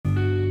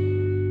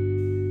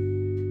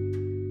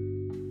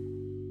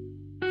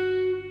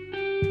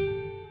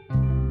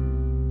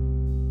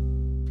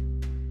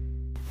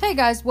Hey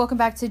guys, welcome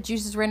back to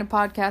Juice's Random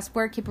Podcast,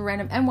 where I keep it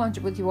random and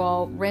 100 with you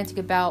all, ranting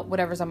about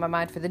whatever's on my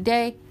mind for the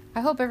day. I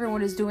hope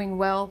everyone is doing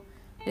well.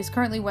 It is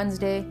currently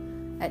Wednesday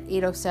at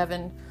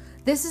 8:07.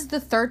 This is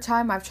the third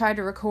time I've tried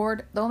to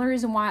record. The only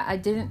reason why I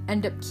didn't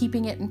end up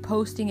keeping it and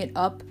posting it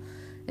up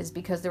is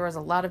because there was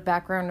a lot of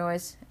background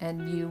noise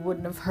and you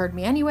wouldn't have heard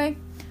me anyway.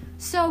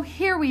 So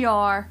here we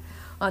are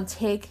on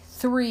take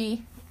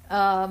 3.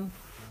 I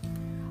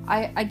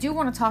do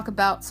want to talk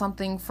about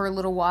something for a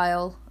little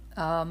while.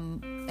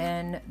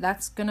 And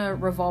that's gonna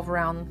revolve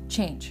around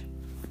change.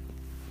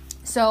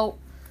 So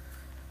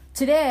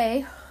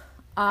today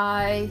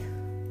I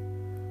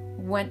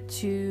went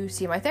to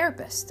see my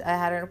therapist. I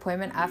had an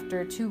appointment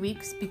after 2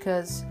 weeks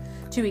because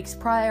 2 weeks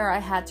prior I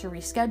had to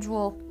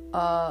reschedule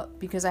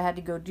because I had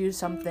to go do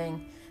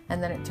something,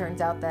 and then it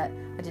turns out that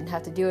I didn't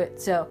have to do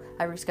it, so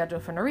I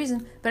rescheduled for no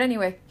reason. But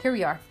anyway, here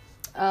we are.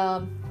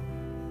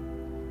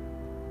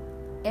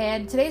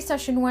 And today's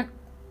session went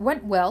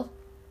well,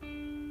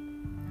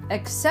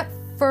 except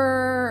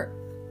for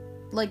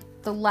like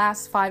the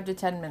last 5 to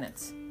 10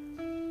 minutes.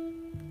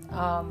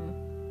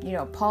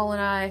 Paul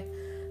and I,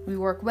 we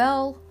work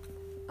well.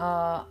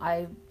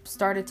 I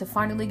started to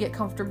finally get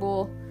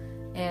comfortable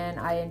and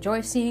I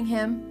enjoy seeing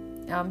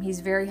him.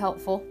 He's very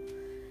helpful.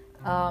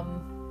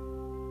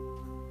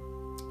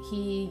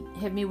 He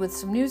hit me with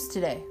some news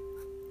today.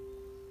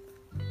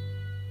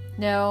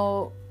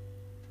 Now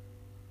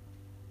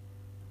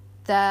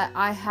that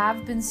I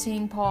have been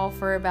seeing Paul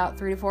for about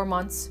 3 to 4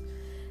 months,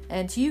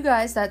 and to you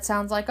guys, that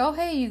sounds like, oh,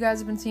 hey, you guys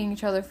have been seeing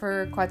each other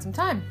for quite some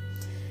time.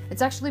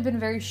 It's actually been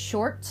very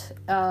short.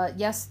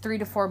 Yes, 3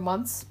 to 4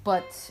 months,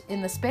 but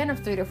in the span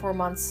of 3 to 4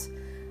 months,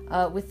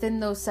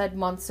 within those said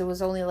months, it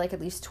was only like at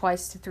least 2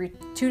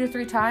 to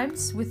 3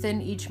 times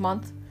within each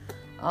month.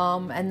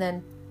 And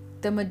then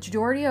the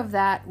majority of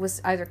that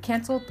was either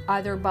canceled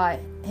either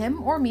by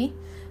him or me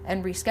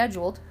and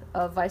rescheduled,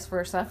 vice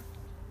versa.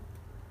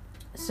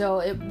 So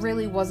it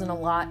really wasn't a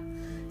lot.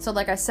 So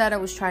like I said, I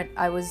was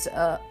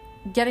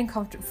getting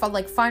comfortable,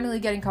 like finally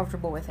getting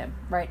comfortable with him,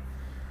 right?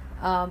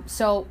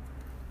 So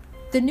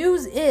the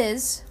news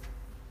is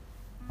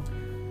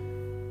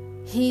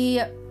he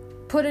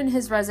put in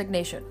his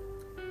resignation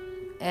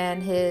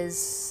and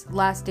his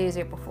last day is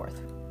April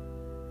 4th.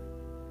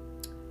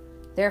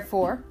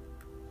 Therefore,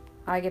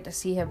 I get to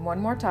see him one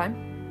more time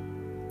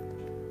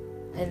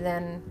and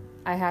then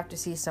I have to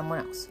see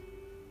someone else.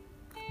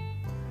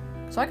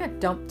 So I got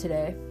dumped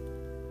today,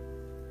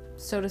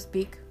 so to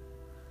speak.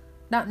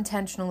 Not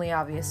intentionally,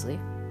 obviously.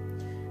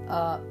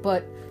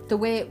 But the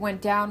way it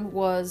went down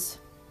was,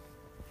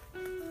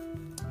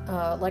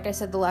 like I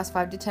said, the last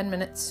 5 to 10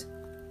 minutes.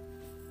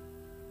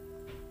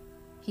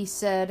 He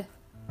said,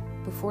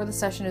 before the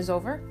session is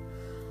over,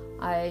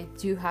 I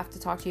do have to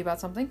talk to you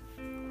about something.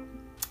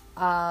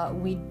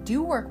 We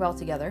do work well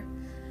together.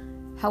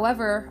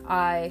 However,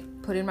 I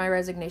put in my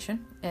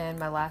resignation, and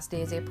my last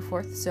day is April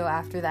 4th. So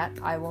after that,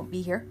 I won't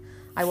be here.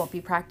 I won't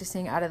be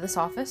practicing out of this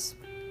office.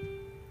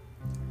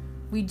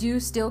 We do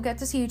still get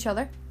to see each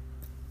other.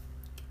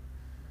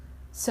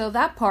 So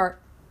that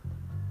part,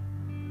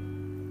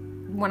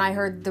 when I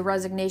heard the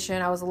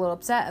resignation, I was a little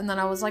upset. And then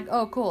I was like,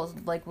 oh, cool.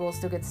 Like, we'll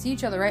still get to see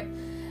each other, right?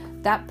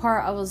 That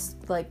part I was,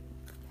 like,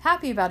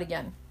 happy about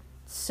again.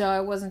 So I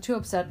wasn't too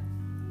upset.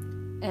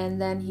 And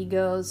then he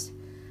goes,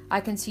 I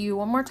can see you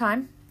one more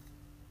time.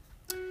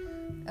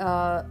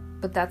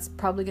 But that's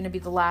probably going to be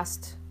the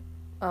last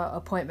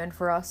appointment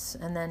for us.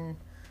 And then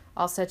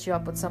I'll set you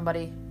up with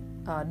somebody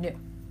new.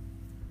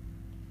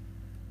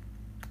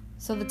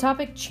 So the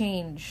topic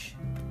change.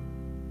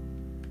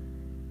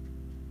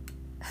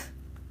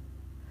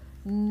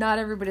 Not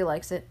everybody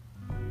likes it.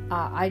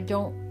 I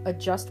don't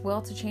adjust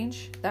well to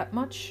change that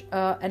much.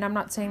 And I'm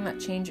not saying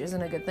that change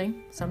isn't a good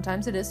thing.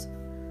 Sometimes it is.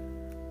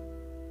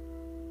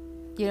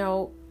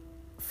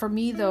 For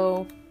me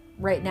though,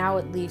 right now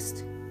at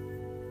least,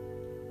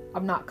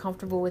 I'm not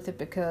comfortable with it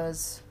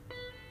because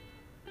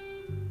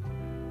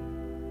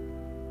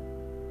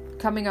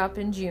coming up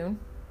in June,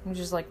 which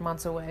is like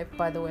months away,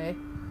 by the way,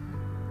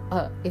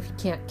 if you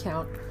can't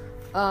count.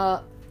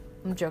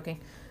 I'm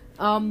joking.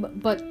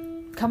 But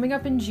coming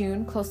up in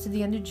June, close to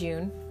the end of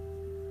June,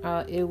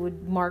 it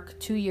would mark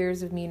 2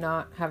 years of me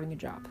not having a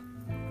job.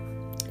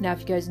 Now, if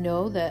you guys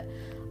know that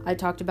I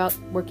talked about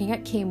working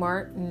at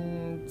Kmart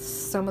and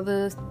some of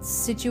the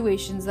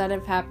situations that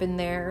have happened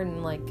there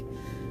and like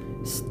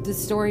the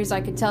stories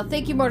I could tell.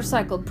 Thank you,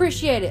 Motorcycle.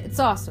 Appreciate it. It's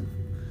awesome.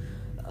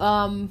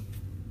 I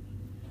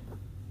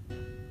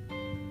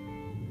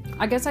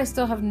guess I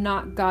still have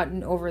not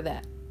gotten over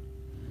that.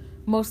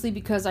 Mostly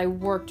because I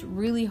worked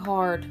really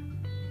hard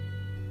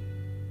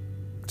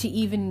to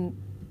even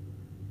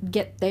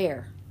get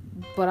there.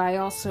 But I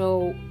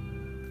also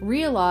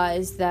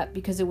realized that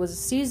because it was a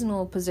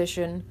seasonal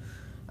position,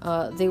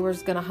 they were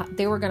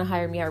gonna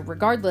hire me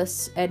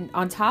regardless. And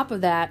on top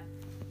of that,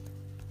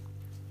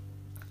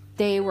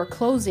 they were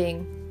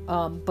closing,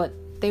 but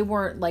they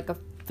weren't like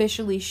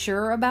officially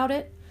sure about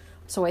it.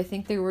 So I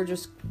think they were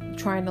just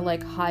trying to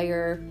like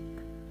hire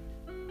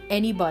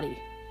anybody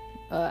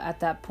at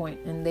that point,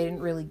 and they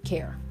didn't really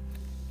care.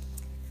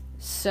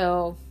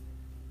 So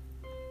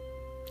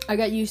I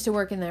got used to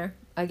working there.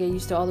 I get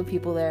used to all the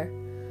people there.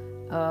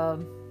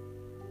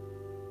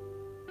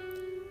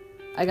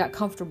 I got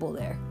comfortable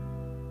there.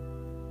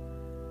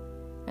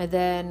 And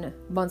then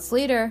months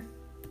later,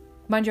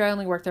 mind you, I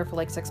only worked there for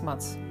like 6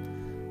 months.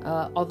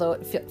 Although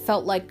it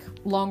felt like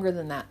longer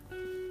than that.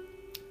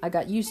 I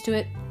got used to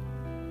it.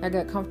 I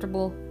got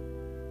comfortable.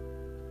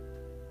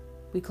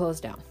 We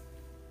closed down.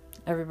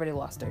 Everybody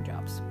lost their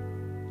jobs.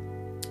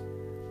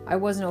 I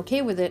wasn't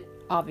okay with it,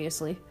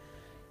 obviously.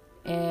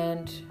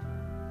 And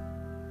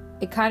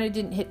it kind of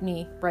didn't hit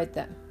me right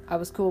then. I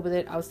was cool with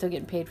it. I was still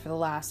getting paid for the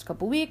last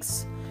couple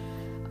weeks.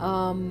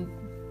 And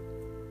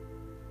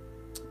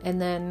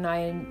then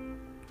I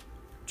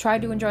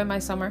tried to enjoy my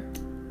summer.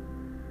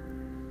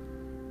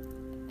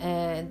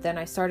 And then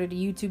I started a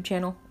YouTube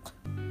channel.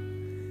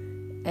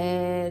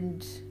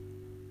 And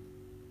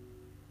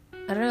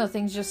I don't know,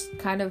 things just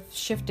kind of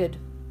shifted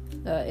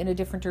in a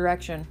different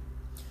direction.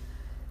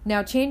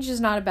 Now, change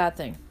is not a bad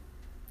thing.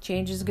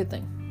 Change is a good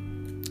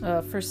thing.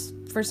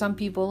 For some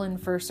people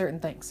and for certain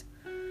things.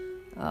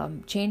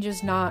 Change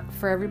is not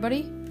for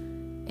everybody.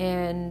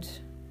 And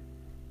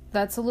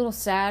that's a little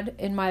sad,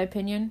 in my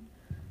opinion.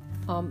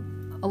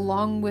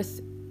 Along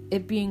with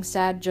it being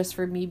sad just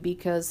for me,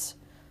 because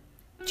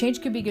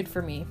change could be good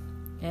for me.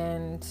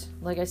 And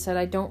like I said,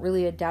 I don't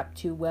really adapt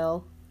too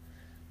well.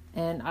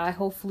 And I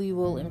hopefully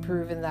will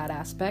improve in that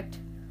aspect.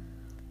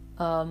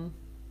 And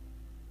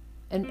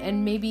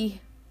maybe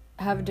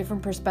have a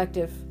different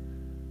perspective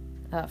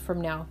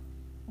from now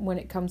when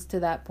it comes to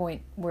that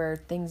point where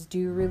things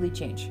do really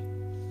change.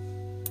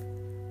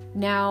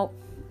 Now,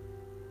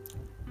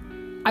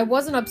 I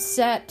wasn't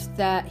upset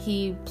that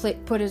he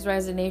put his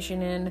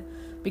resignation in,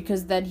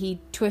 because then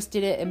he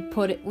twisted it and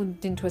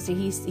didn't twist it.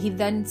 He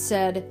then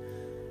said,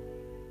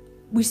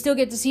 we still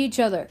get to see each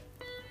other.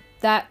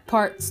 That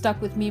part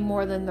stuck with me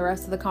more than the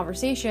rest of the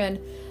conversation.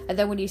 And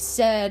then when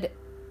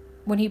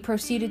he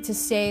proceeded to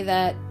say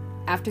that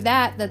after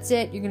that, that's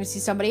it, you're going to see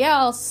somebody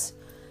else,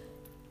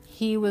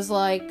 he was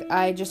like,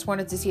 I just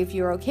wanted to see if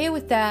you were okay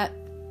with that.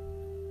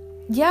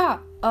 Yeah,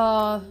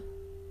 I'm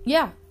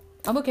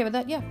okay with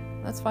that. Yeah,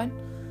 that's fine.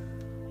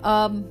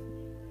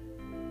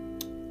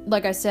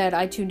 Like I said,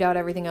 I tuned out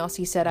everything else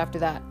he said after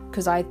that,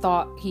 because I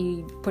thought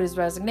he put his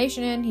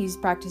resignation in, he's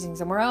practicing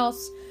somewhere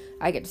else,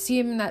 I get to see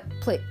him in that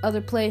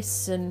other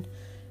place, and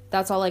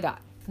that's all I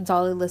got. That's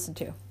all I listened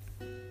to.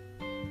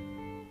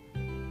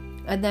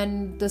 And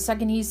then the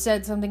second he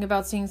said something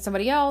about seeing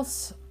somebody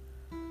else,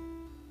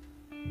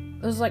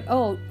 it was like,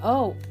 oh,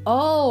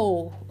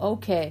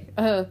 okay.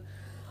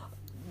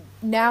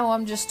 Now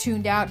I'm just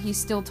tuned out. He's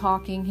still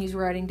talking. He's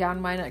writing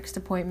down my next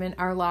appointment,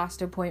 our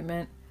last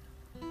appointment.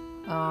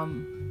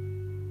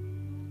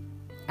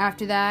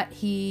 After that,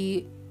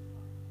 he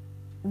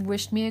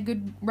wished me a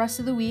good rest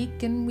of the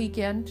week and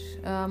weekend.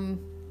 I'm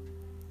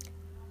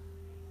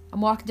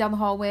walking down the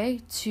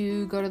hallway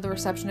to go to the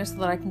receptionist so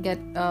that I can get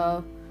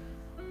a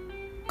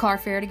car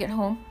fare to get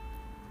home.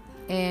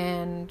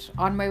 And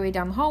on my way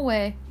down the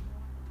hallway,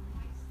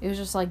 it was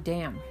just like,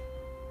 damn.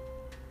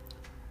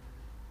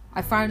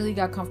 I finally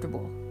got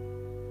comfortable.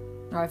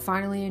 I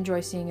finally enjoy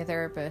seeing a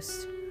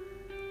therapist.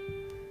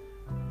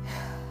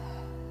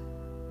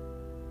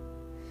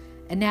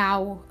 And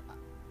now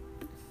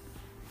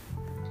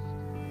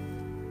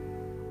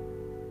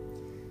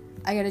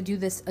I gotta do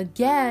this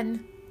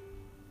again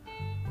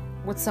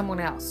with someone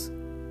else.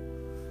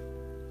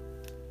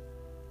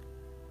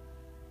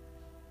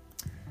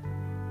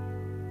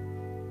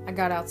 I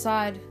got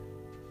outside.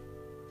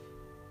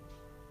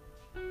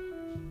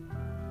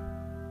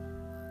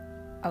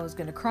 I was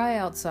gonna cry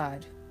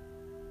outside.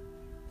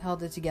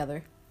 Held it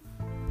together.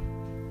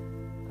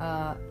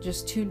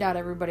 Just tuned out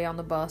everybody on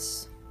the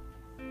bus.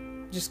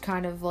 Just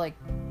kind of like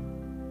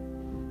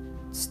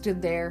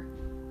stood there.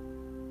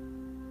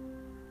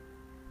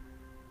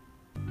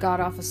 Got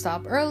off a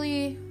stop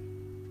early.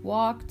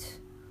 Walked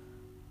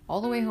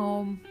all the way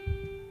home.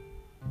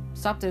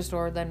 Stopped at a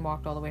store, then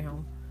walked all the way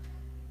home.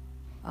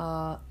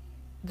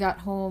 Got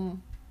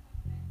home.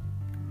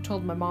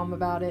 Told my mom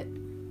about it.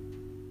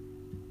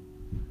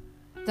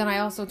 Then I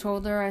also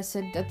told her, I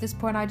said, at this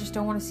point, I just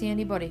don't want to see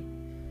anybody.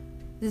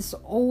 This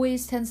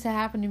always tends to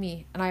happen to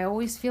me. And I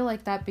always feel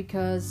like that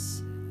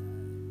because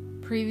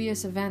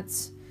previous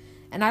events.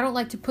 And I don't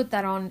like to put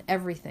that on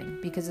everything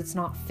because it's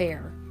not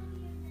fair.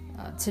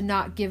 To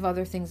not give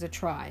other things a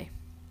try.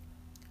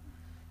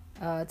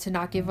 To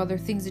not give other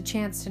things a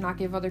chance. To not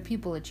give other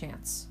people a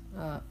chance.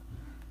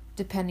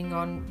 Depending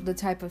on the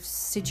type of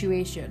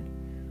situation.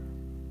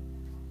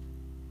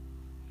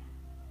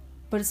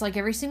 But it's like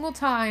every single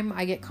time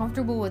I get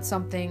comfortable with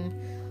something,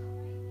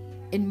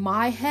 in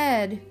my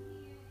head,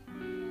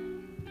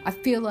 I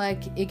feel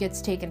like it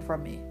gets taken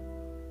from me.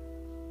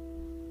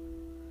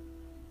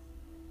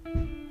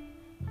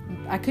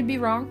 I could be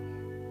wrong.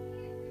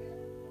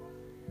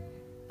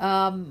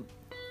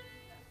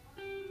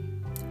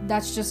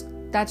 That's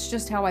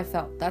just how I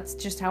felt. That's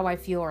just how I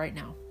feel right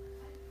now.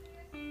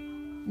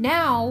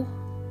 Now,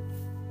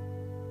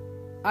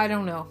 I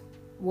don't know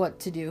what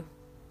to do.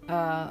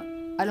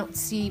 I don't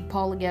see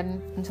Paul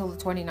again until the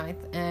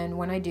 29th, and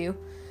when I do,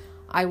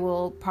 I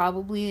will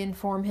probably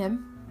inform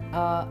him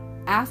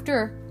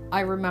after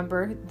I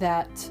remember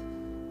that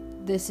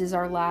this is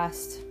our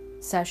last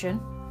session,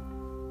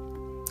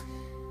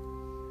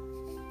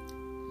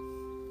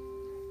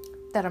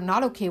 that I'm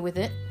not okay with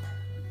it.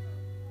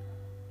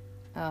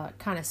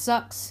 Kind of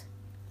sucks.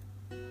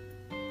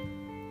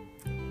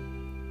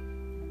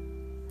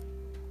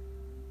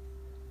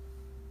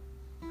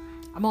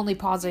 I'm only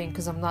pausing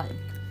because I'm not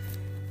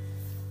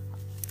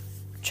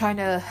trying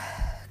to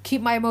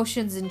keep my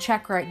emotions in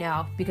check right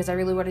now, because I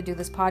really want to do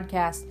this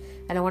podcast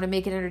and I want to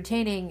make it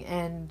entertaining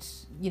and,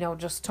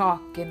 just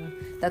talk,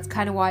 and that's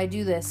kind of why I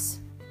do this.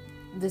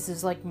 This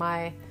is like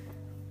my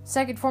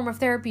second form of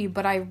therapy,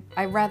 but I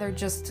rather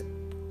just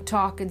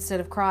talk instead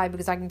of cry,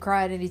 because I can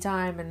cry at any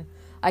time and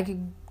I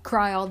could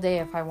cry all day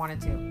if I wanted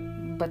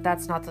to, but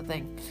that's not the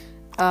thing.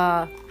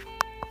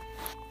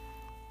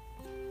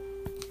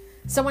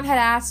 Someone had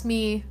asked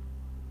me,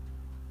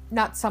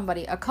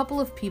 a couple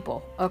of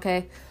people,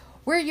 okay,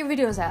 where are your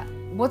videos at?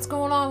 What's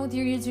going on with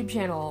your YouTube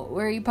channel?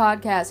 Where are your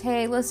podcasts?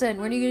 Hey, listen,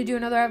 when are you going to do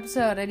another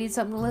episode? I need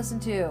something to listen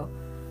to.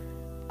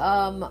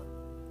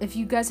 If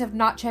you guys have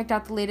not checked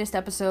out the latest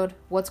episode,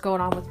 What's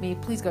Going On With Me,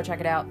 please go check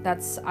it out.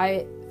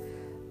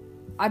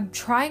 I'm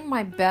trying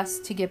my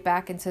best to get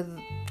back into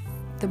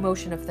the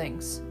motion of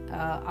things.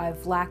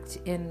 I've lacked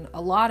in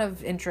a lot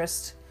of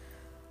interest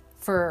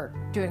for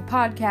doing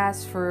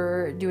podcasts,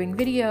 for doing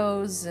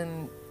videos,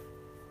 and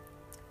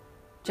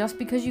just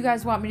because you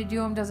guys want me to do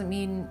them doesn't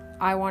mean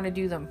I want to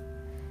do them.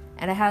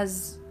 And it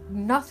has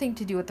nothing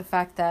to do with the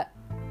fact that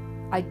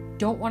I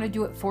don't want to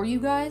do it for you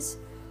guys.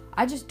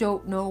 I just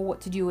don't know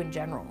what to do in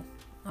general,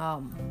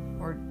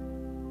 or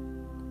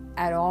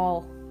at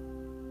all.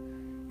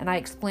 And I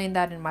explained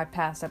that in my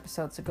past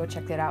episode, so go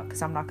check that out,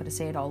 because I'm not going to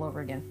say it all over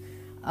again.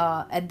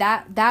 And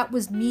that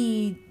was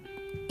me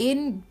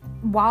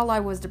while I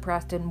was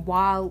depressed and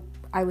while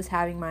I was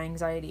having my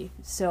anxiety.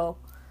 So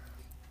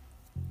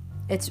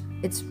it's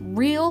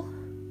real.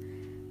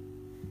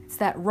 It's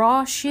that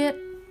raw shit.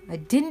 I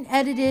didn't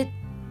edit it.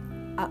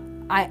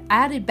 I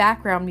added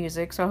background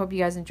music, so I hope you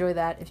guys enjoy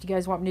that. If you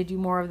guys want me to do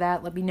more of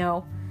that, let me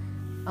know.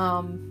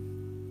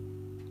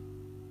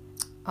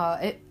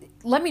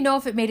 Let me know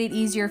if it made it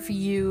easier for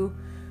you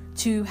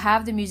to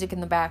have the music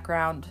in the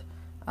background.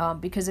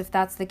 Because if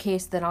that's the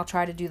case, then I'll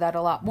try to do that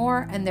a lot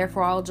more, and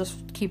therefore I'll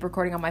just keep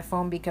recording on my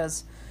phone,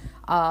 because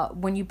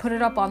when you put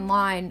it up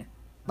online,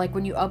 like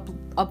when you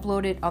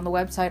upload it on the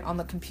website on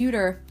the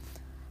computer,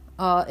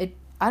 I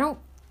don't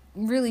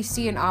really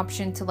see an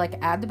option to like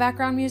add the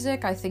background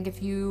music. I think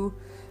if you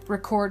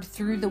record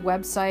through the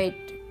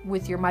website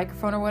with your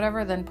microphone or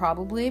whatever, then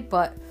probably,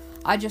 but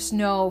I just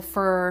know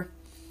for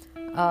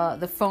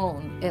the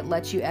phone it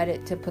lets you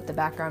edit to put the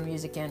background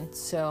music in.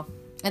 So,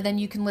 and then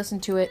you can listen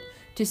to it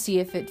to see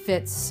if it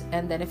fits,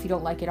 and then if you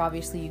don't like it,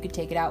 obviously you could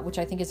take it out, which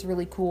I think is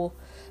really cool,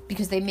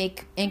 because they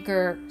make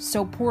Anchor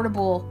so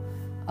portable.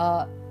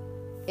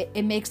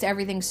 It makes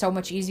everything so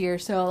much easier.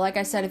 So like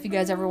I said, if you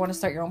guys ever want to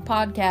start your own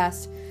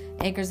podcast,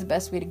 Anchor's the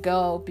best way to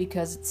go,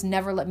 because it's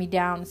never let me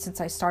down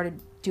since I started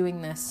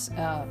doing this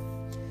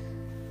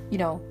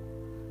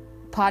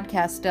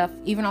podcast stuff.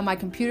 Even on my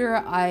computer,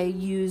 I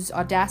use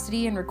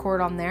Audacity and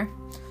record on there,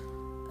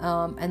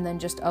 and then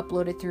just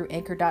upload it through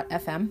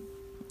anchor.fm.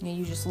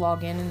 You just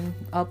log in and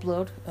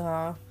upload.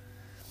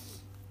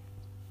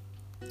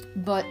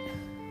 But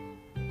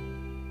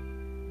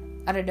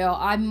I don't know.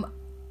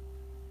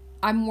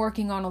 I'm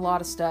working on a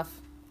lot of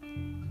stuff.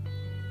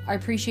 I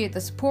appreciate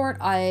the support.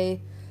 I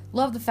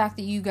love the fact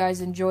that you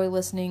guys enjoy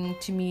listening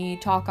to me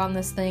talk on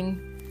this thing.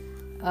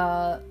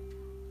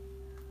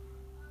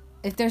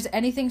 If there's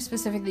anything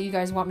specific that you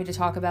guys want me to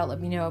talk about,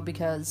 let me know,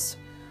 because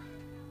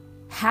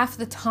half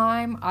the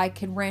time I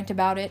can rant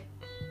about it,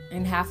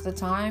 and half the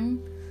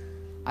time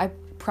I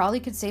probably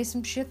could say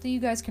some shit that you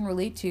guys can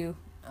relate to.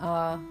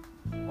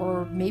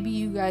 Or maybe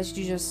you guys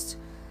do just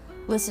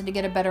listen to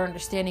get a better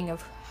understanding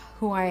of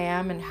who I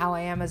am and how I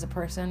am as a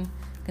person,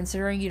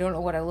 considering you don't know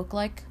what I look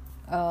like,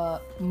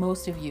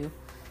 most of you.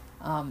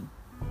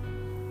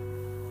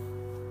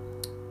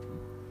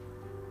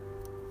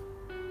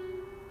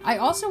 I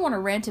also want to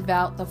rant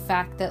about the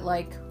fact that,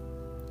 like,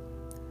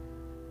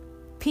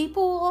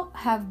 people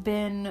have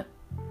been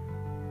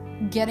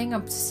getting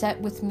upset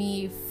with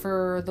me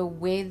for the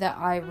way that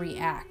I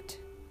react.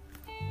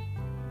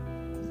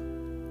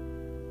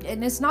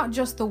 And it's not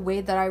just the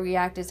way that I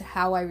react, it's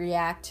how I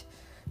react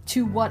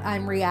to what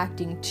I'm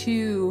reacting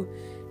to,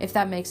 if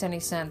that makes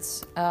any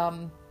sense.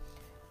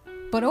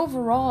 But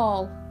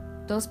overall,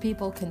 those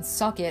people can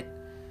suck it,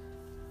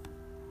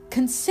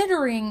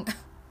 considering,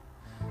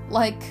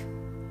 like,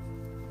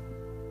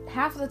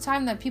 half of the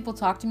time that people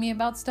talk to me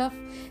about stuff,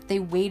 they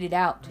wait it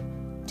out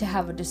to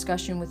have a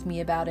discussion with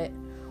me about it.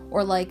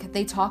 Or, like,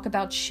 they talk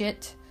about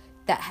shit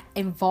that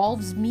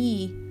involves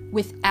me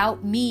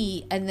without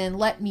me, and then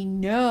let me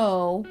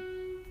know.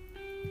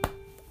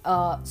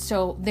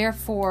 So,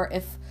 therefore,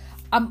 if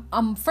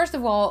first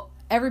of all,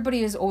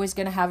 everybody is always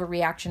going to have a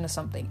reaction to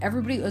something.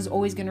 Everybody is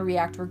always going to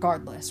react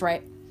regardless,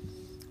 right?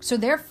 So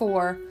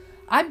therefore,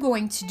 I'm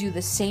going to do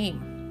the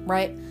same,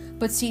 right?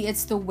 But see,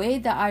 it's the way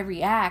that I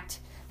react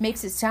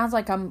makes it sound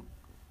like I'm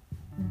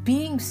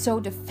being so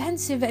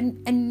defensive,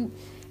 and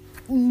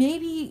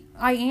maybe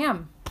I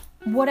am.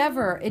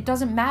 Whatever, it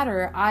doesn't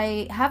matter.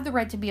 I have the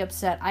right to be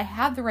upset. I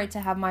have the right to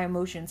have my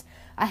emotions.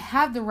 I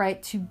have the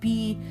right to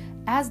be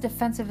as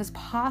defensive as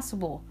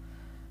possible,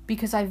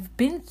 because I've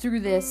been through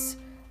this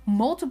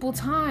multiple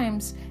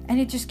times and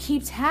it just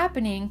keeps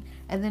happening.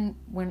 And then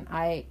when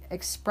I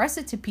express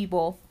it to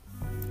people,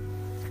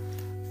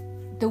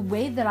 the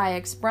way that I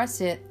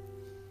express it,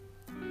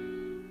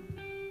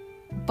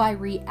 by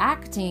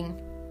reacting,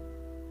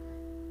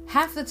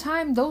 half the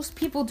time those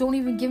people don't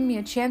even give me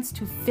a chance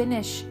to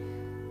finish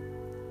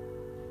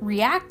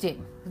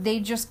reacting. They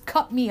just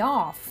cut me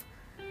off.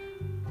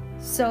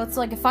 So it's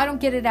like, if I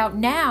don't get it out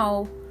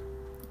now,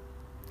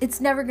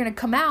 it's never going to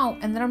come out,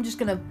 and then I'm just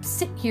going to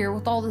sit here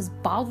with all this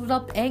bottled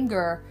up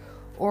anger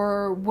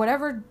or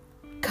whatever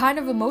kind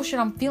of emotion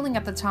I'm feeling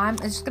at the time.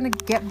 It's just going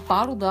to get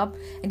bottled up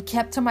and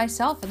kept to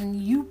myself,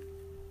 and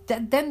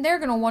then they're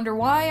going to wonder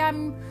why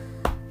I'm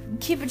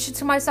keeping shit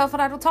to myself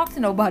and I don't talk to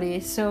nobody.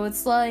 So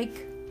it's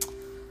like,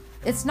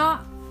 it's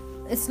not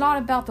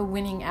about the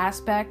winning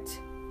aspect,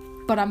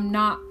 but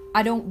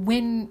I don't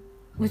win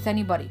with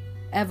anybody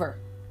ever.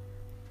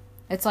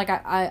 It's like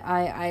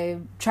I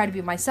try to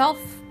be myself.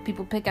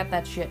 People pick up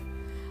that shit.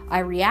 I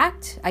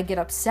react. I get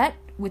upset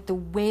with the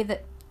way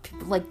that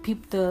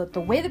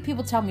the way that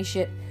people tell me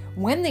shit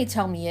when they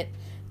tell me it.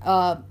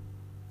 And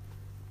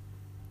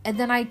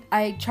then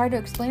I try to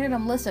explain it to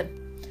them.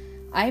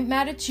 Listen, I ain't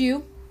mad at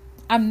you.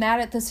 I'm mad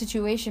at the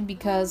situation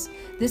because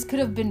this could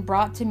have been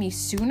brought to me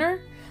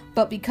sooner,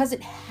 but because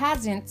it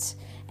hasn't,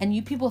 and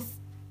you people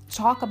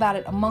talk about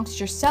it amongst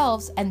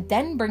yourselves and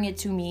then bring it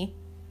to me,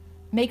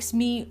 makes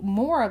me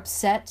more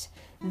upset.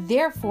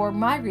 Therefore,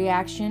 my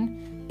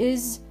reaction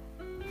is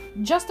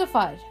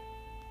justified.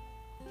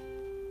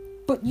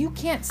 But you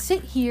can't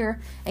sit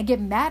here and get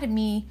mad at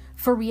me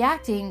for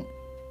reacting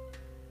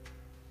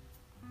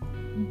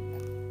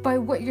by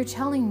what you're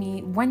telling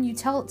me when you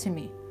tell it to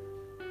me.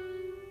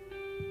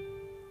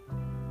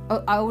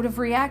 I would have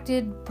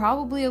reacted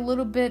probably a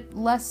little bit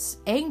less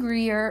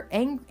angry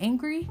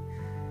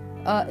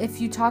if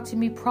you talked to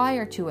me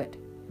prior to it.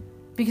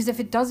 Because if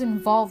it does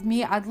involve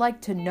me, I'd like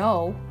to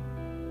know,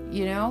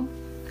 you know?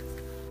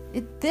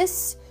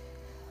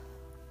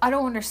 I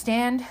don't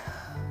understand,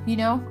 you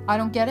know? I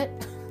don't get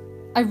it.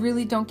 I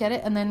really don't get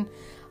it. And then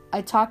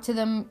I talk to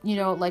them, you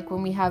know, like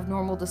when we have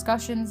normal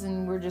discussions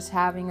and we're just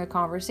having a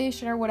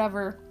conversation or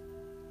whatever,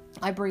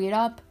 I bring it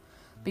up.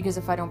 Because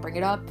if I don't bring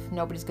it up,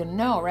 nobody's gonna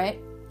know, right?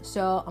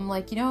 So I'm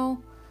like, you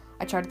know,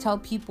 I try to tell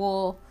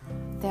people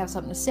if they have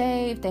something to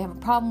say, if they have a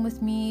problem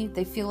with me,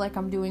 they feel like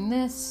I'm doing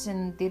this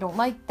and they don't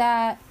like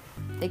that,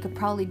 they could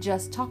probably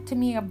just talk to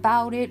me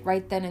about it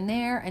right then and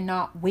there and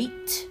not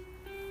wait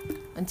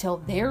until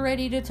they're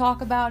ready to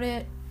talk about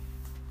it.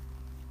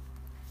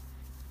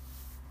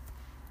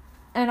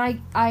 And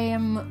I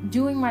am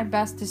doing my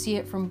best to see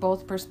it from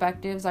both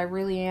perspectives. I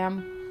really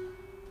am.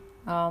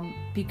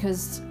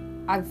 Because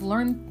I've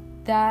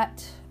learned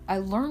that.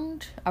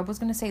 Learnt.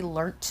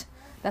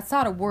 That's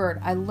not a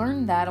word. I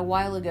learned that a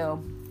while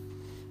ago.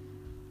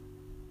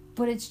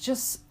 But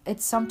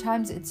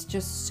sometimes it's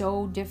just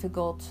so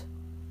difficult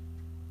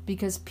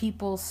because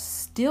people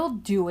still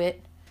do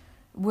it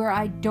where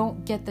I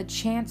don't get the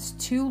chance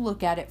to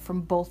look at it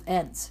from both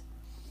ends.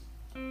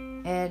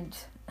 And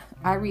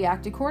I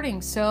react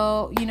according.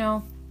 So, you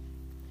know,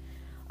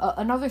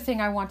 another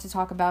thing I want to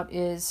talk about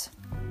is,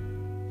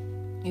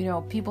 you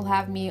know, people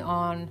have me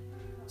on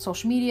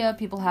social media,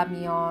 people have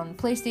me on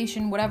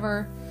PlayStation,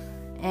 whatever,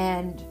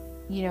 and,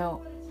 you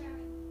know,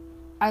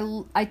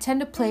 I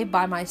tend to play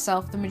by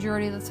myself the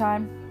majority of the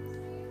time,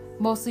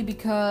 mostly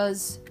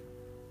because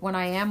when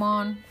I am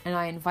on and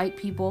I invite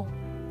people,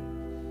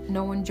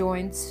 no one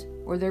joins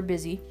or they're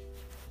busy.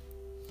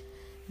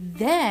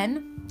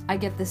 Then I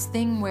get this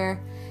thing where,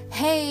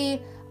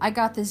 hey, I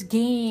got this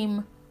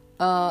game,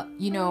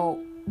 you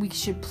know, we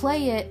should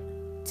play it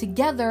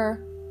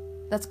together.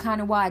 That's kind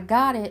of why I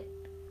got it.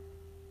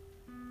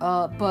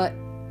 But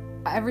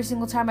every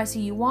single time I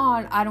see you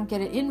on, I don't get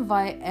an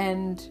invite,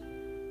 and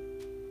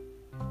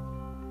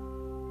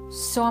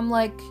so I'm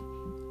like,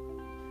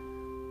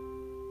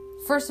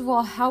 first of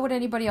all, how would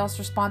anybody else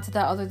respond to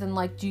that other than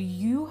like,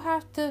 do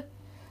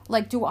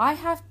I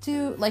have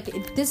to,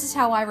 this is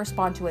how I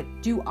respond to it.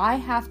 Do I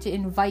have to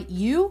invite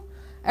you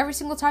every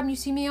single time you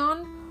see me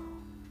on?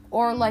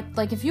 Or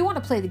like if you want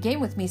to play the game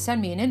with me,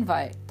 send me an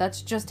invite.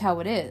 That's just how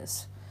it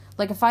is.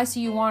 Like, if I see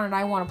you on and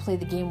I want to play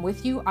the game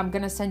with you, I'm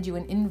going to send you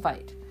an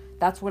invite.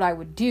 That's what I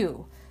would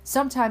do.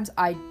 Sometimes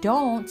I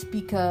don't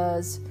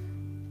because,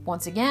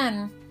 once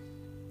again,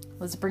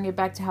 let's bring it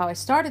back to how I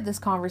started this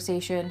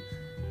conversation.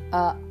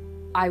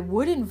 I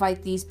would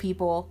invite these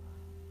people,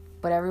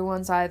 but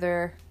everyone's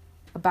either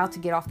about to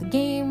get off the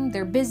game,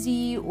 they're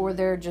busy, or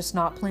they're just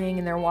not playing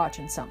and they're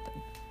watching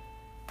something.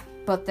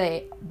 But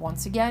they,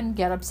 once again,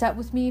 get upset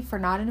with me for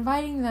not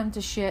inviting them to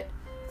shit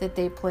that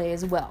they play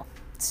as well.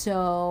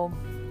 So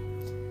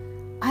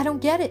I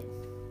don't get it.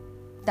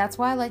 That's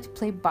why I like to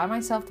play by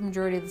myself the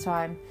majority of the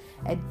time.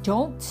 I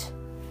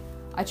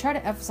try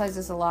to emphasize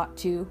this a lot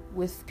too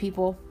with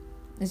people.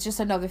 It's just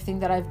another thing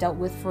that I've dealt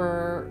with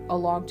for a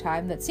long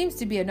time that seems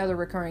to be another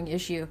recurring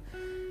issue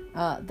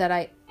that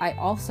I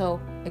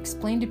also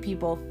explain to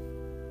people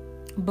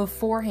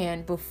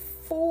beforehand,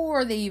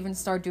 before they even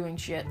start doing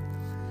shit.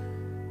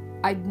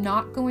 I'm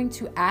not going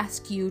to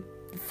ask you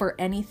for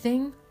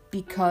anything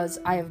because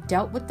I have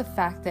dealt with the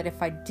fact that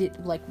if I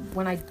did, like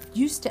when I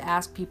used to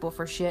ask people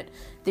for shit,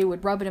 they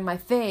would rub it in my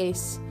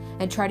face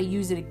and try to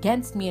use it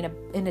against me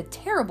in a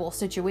terrible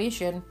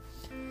situation.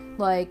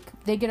 Like,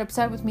 they get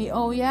upset with me,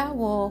 oh yeah,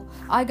 well,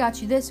 I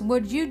got you this, and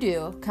what did you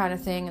do? Kind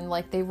of thing, and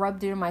like, they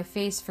rubbed it in my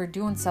face for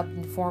doing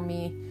something for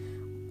me.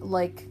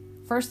 Like,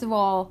 first of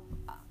all,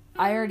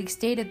 I already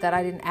stated that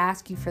I didn't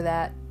ask you for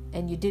that,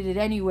 and you did it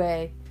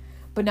anyway,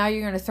 but now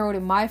you're going to throw it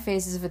in my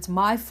face as if it's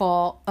my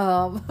fault.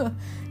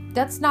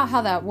 That's not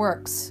how that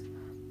works.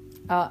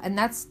 And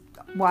that's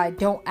why I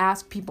don't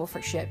ask people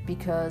for shit,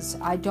 because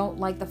I don't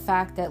like the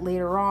fact that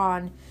later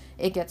on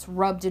it gets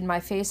rubbed in my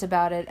face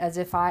about it as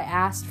if I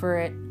asked for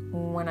it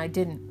when I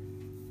didn't.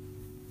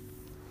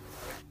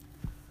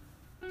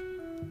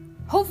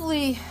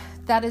 Hopefully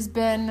that has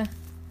been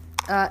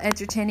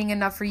entertaining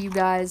enough for you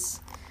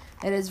guys.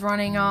 It is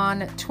running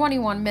on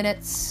 21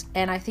 minutes,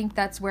 and I think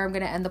that's where I'm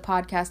going to end the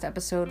podcast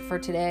episode for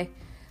today.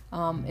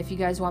 If you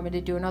guys want me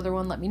to do another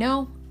one, let me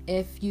know.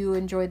 If you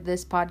enjoyed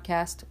this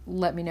podcast,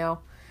 let me know.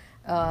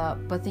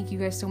 But thank you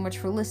guys so much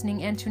for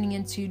listening and tuning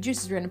into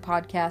Juice's Random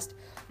Podcast,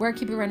 where I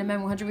keep it random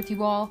and 100 with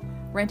you all,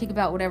 ranting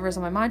about whatever is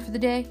on my mind for the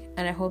day.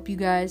 And I hope you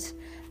guys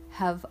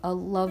have a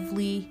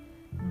lovely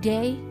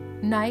day,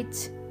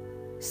 night,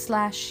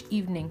 /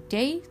 evening.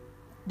 Day?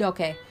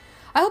 Okay.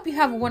 I hope you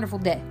have a wonderful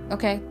day,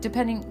 okay?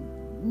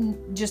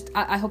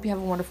 I hope you have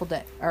a wonderful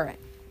day. All right.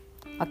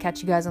 I'll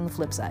catch you guys on the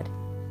flip side.